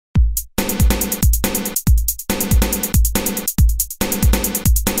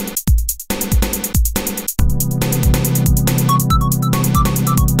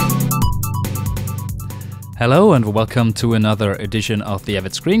Hello and welcome to another edition of the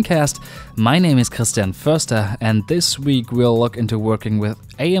Avid Screencast. My name is Christian Förster, and this week we'll look into working with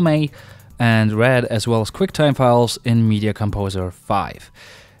AMA and RAD as well as QuickTime files in Media Composer 5.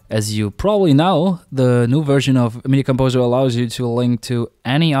 As you probably know, the new version of Media Composer allows you to link to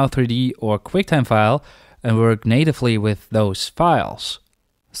any R3D or QuickTime file and work natively with those files.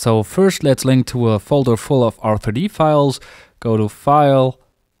 So first let's link to a folder full of R3D files, go to File,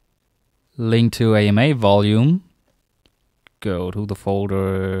 link to AMA volume, go to the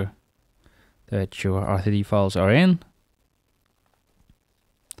folder that your R3D files are in,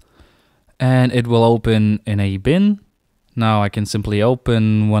 and it will open in a bin. Now I can simply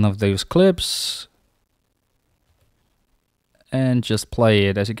open one of those clips and just play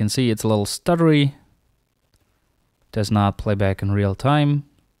it. As you can see, it's a little stuttery, does not play back in real time.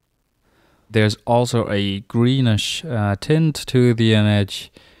 There's also a greenish tint to the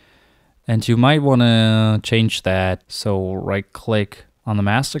image, and you might want to change that. So right click on the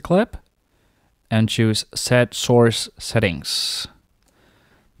master clip and choose Set Source Settings.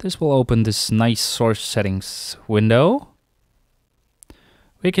 This will open this nice source settings window.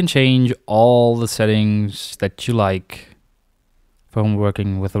 We can change all the settings that you like from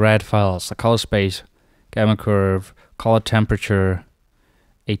working with RAD files: the color space, gamma curve, color temperature,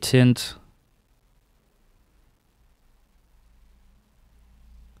 a tint.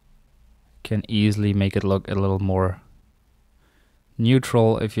 Can easily make it look a little more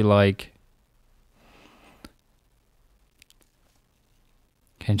neutral if you like.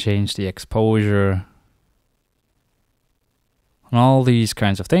 Can change the exposure. And all these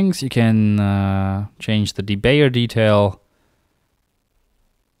kinds of things. You can change the debayer detail.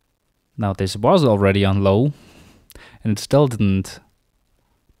 Now this was already on low and it still didn't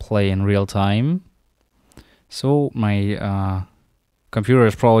play in real time. So my computer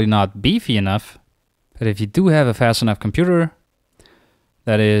is probably not beefy enough, but if you do have a fast enough computer,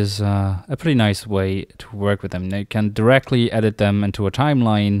 that is a pretty nice way to work with them. You can directly edit them into a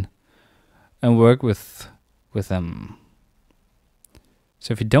timeline and work with them.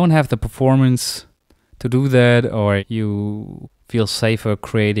 So if you don't have the performance to do that, or you feel safer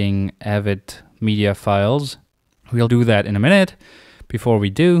creating Avid media files, we'll do that in a minute. Before we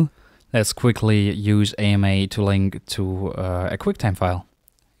do, let's quickly use AMA to link to a QuickTime file.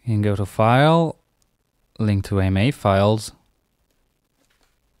 You can go to File, link to AMA files.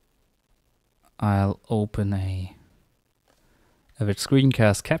 I'll open a Avid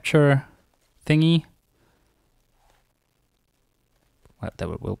Screencast capture thingy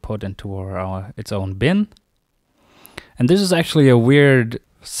that we'll put into its own bin. And this is actually a weird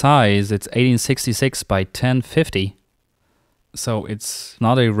size. It's 1866 by 1050. So it's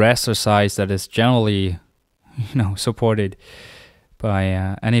not a raster size that is generally, supported by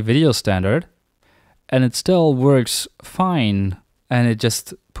any video standard, and it still works fine. And it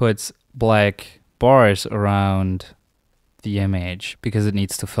just puts black bars around the image because it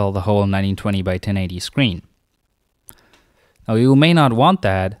needs to fill the whole 1920 by 1080 screen. Now you may not want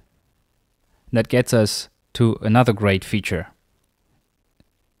that. That gets us to another great feature.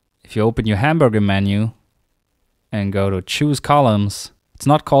 If you open your hamburger menu and go to Choose Columns, it's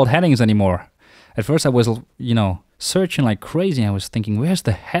not called headings anymore. At first I was, searching like crazy. I was thinking, where's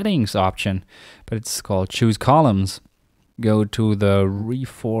the headings option? But it's called Choose Columns. Go to the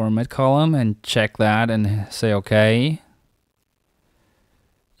Reformat Column and check that and say OK.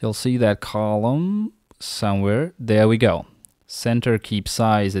 You'll see that column somewhere. There we go. Center keep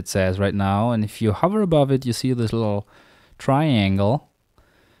size, it says right now. And if you hover above it, you see this little triangle.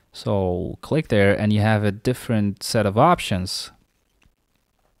 So click there and you have a different set of options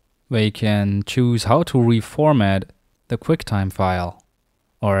where you can choose how to reformat the QuickTime file,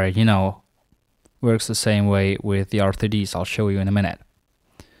 or works the same way with the R3Ds. I'll show you in a minute.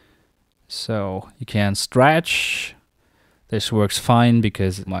 So you can stretch. This works fine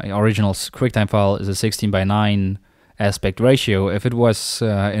because my original QuickTime file is a 16 by 9 aspect ratio. If it was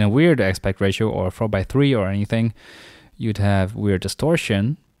in a weird aspect ratio or 4 by 3 or anything, you'd have weird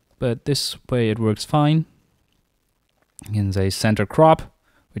distortion. But this way it works fine. You can say center crop,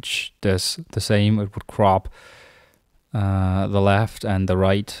 which does the same. It would crop the left and the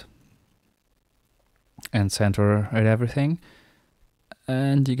right and center and everything.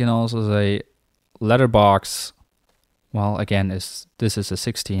 And you can also say letterbox. Well, again, this is a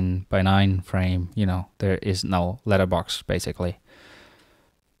 16 by 9 frame. There is no letterbox basically.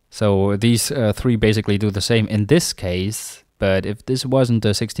 So these three basically do the same in this case. But if this wasn't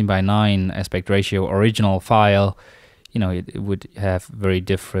a 16 by 9 aspect ratio original file, it would have very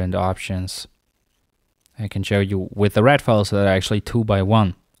different options. I can show you with the RAD files that are actually 2 by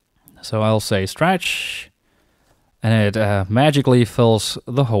 1. So I'll say stretch, and it magically fills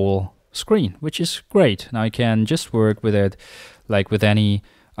the whole screen, which is great. Now you can just work with it like with any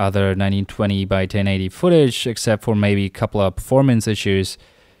other 1920 by 1080 footage, except for maybe a couple of performance issues.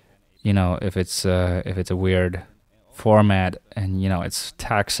 You know, if it's a weird format and, you know, it's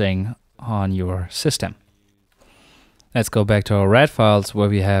taxing on your system. Let's go back to our RAD files where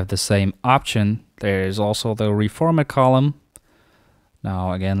we have the same option. There's also the Reformat column.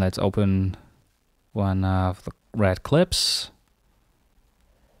 Now again, let's open one of the RAD clips.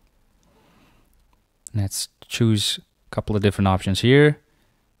 Let's choose a couple of different options here.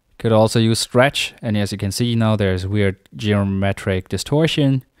 Could also use stretch, and as you can see now, there's weird geometric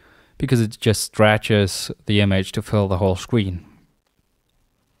distortion because it just stretches the image to fill the whole screen.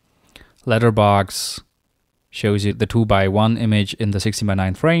 Letterbox shows you the 2:1 image in the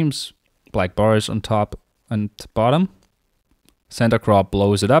 16:9 frames, black bars on top and bottom. Center crop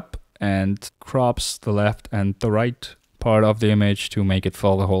blows it up and crops the left and the right part of the image to make it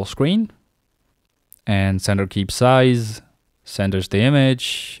fill the whole screen. And center keep size centers the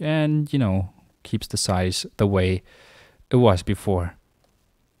image and, you know, keeps the size the way it was before.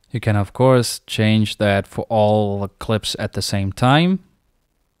 You can of course change that for all the clips at the same time.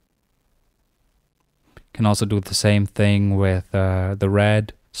 You can also do the same thing with the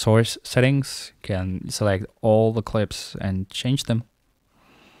RAD source settings. You can select all the clips and change them.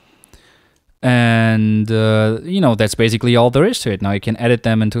 And you know, that's basically all there is to it. Now you can edit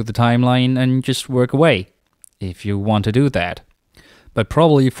them into the timeline and just work away if you want to do that. But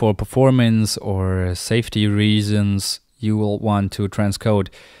probably for performance or safety reasons, you will want to transcode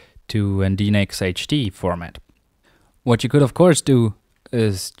to an DNxHD format. What you could of course do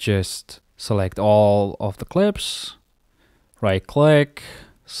is just select all of the clips, right click,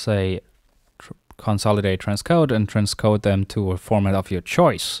 say consolidate transcode, and transcode them to a format of your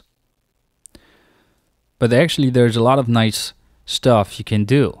choice. But actually there's a lot of nice stuff you can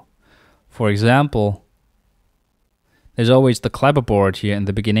do. For example, there's always the clapperboard here in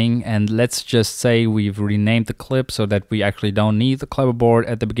the beginning, and let's just say we've renamed the clip so that we actually don't need the clapperboard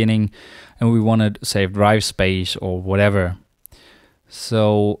at the beginning and we want to save drive space or whatever.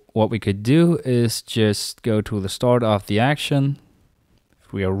 So what we could do is just go to the start of the action.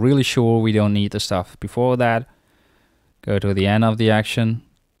 If we are really sure we don't need the stuff before that, go to the end of the action,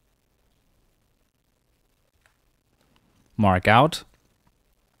 mark out,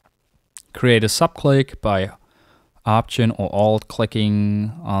 create a subclick by Option or Alt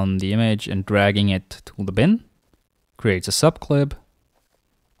clicking on the image and dragging it to the bin, creates a subclip.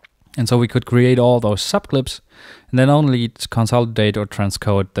 And so we could create all those subclips and then only consolidate or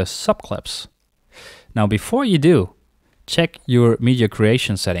transcode the subclips. Now before you do, check your media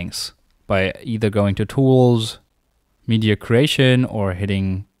creation settings by either going to Tools, Media Creation, or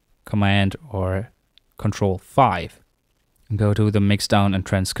hitting Command or Control 5. Go to the mixdown and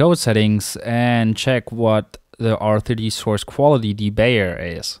transcode settings and check what the R3D source quality debayer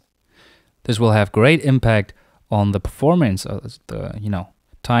is. This will have great impact on the performance of the, you know,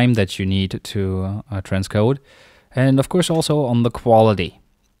 time that you need to transcode, and of course also on the quality.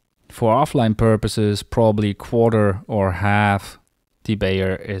 For offline purposes, probably quarter or half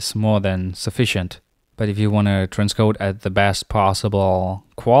debayer is more than sufficient. But if you want to transcode at the best possible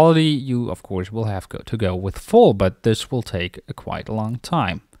quality, you of course will have to go with full, but this will take quite a long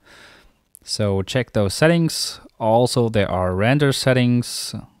time. So check those settings. Also, there are render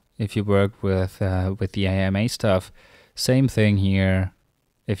settings. If you work with the AMA stuff, same thing here.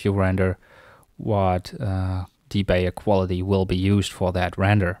 If you render, what debayer quality will be used for that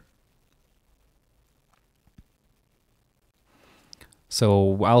render.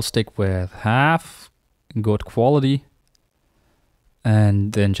 So I'll stick with half, good quality,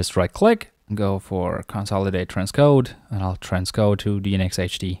 and then just right click, go for consolidate transcode, and I'll transcode to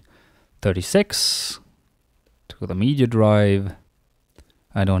DNxHD 36 to the media drive.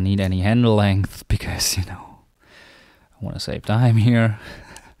 I don't need any handle length because, you know, I want to save time here.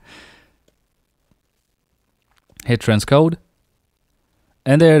 Hit transcode,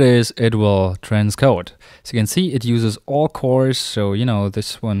 and there it is, it will transcode. So you can see it uses all cores, so you know,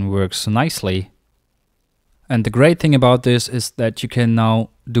 this one works nicely. And the great thing about this is that you can now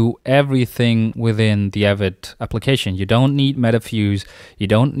do everything within the Avid application. You don't need MetaFuse, you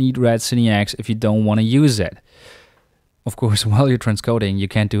don't need RadCineX if you don't want to use it. Of course, while you're transcoding, you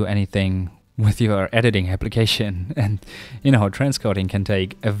can't do anything with your editing application. And you know, transcoding can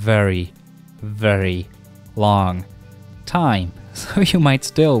take a very, very long time. So you might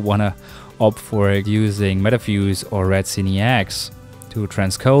still want to opt for using MetaFuse or RadCineX to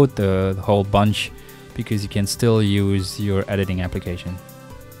transcode the whole bunch, because you can still use your editing application.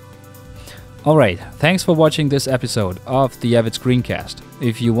 Alright, thanks for watching this episode of the Avid Screencast.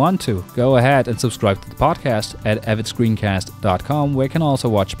 If you want to, go ahead and subscribe to the podcast at avidscreencast.com, where you can also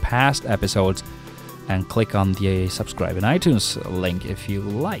watch past episodes and click on the subscribe in iTunes link if you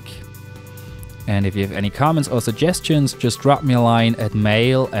like. And if you have any comments or suggestions, just drop me a line at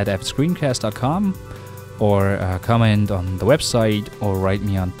mail@avidscreencast.com, or comment on the website, or write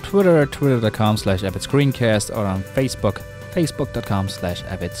me on Twitter, twitter.com/avidscreencast, or on Facebook,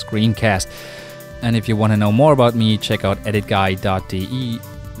 facebook.com/avidscreencast. And if you want to know more about me, check out editguy.de.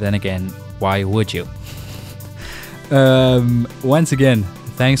 Then again, why would you? Once again,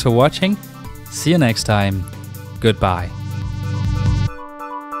 thanks for watching. See you next time. Goodbye.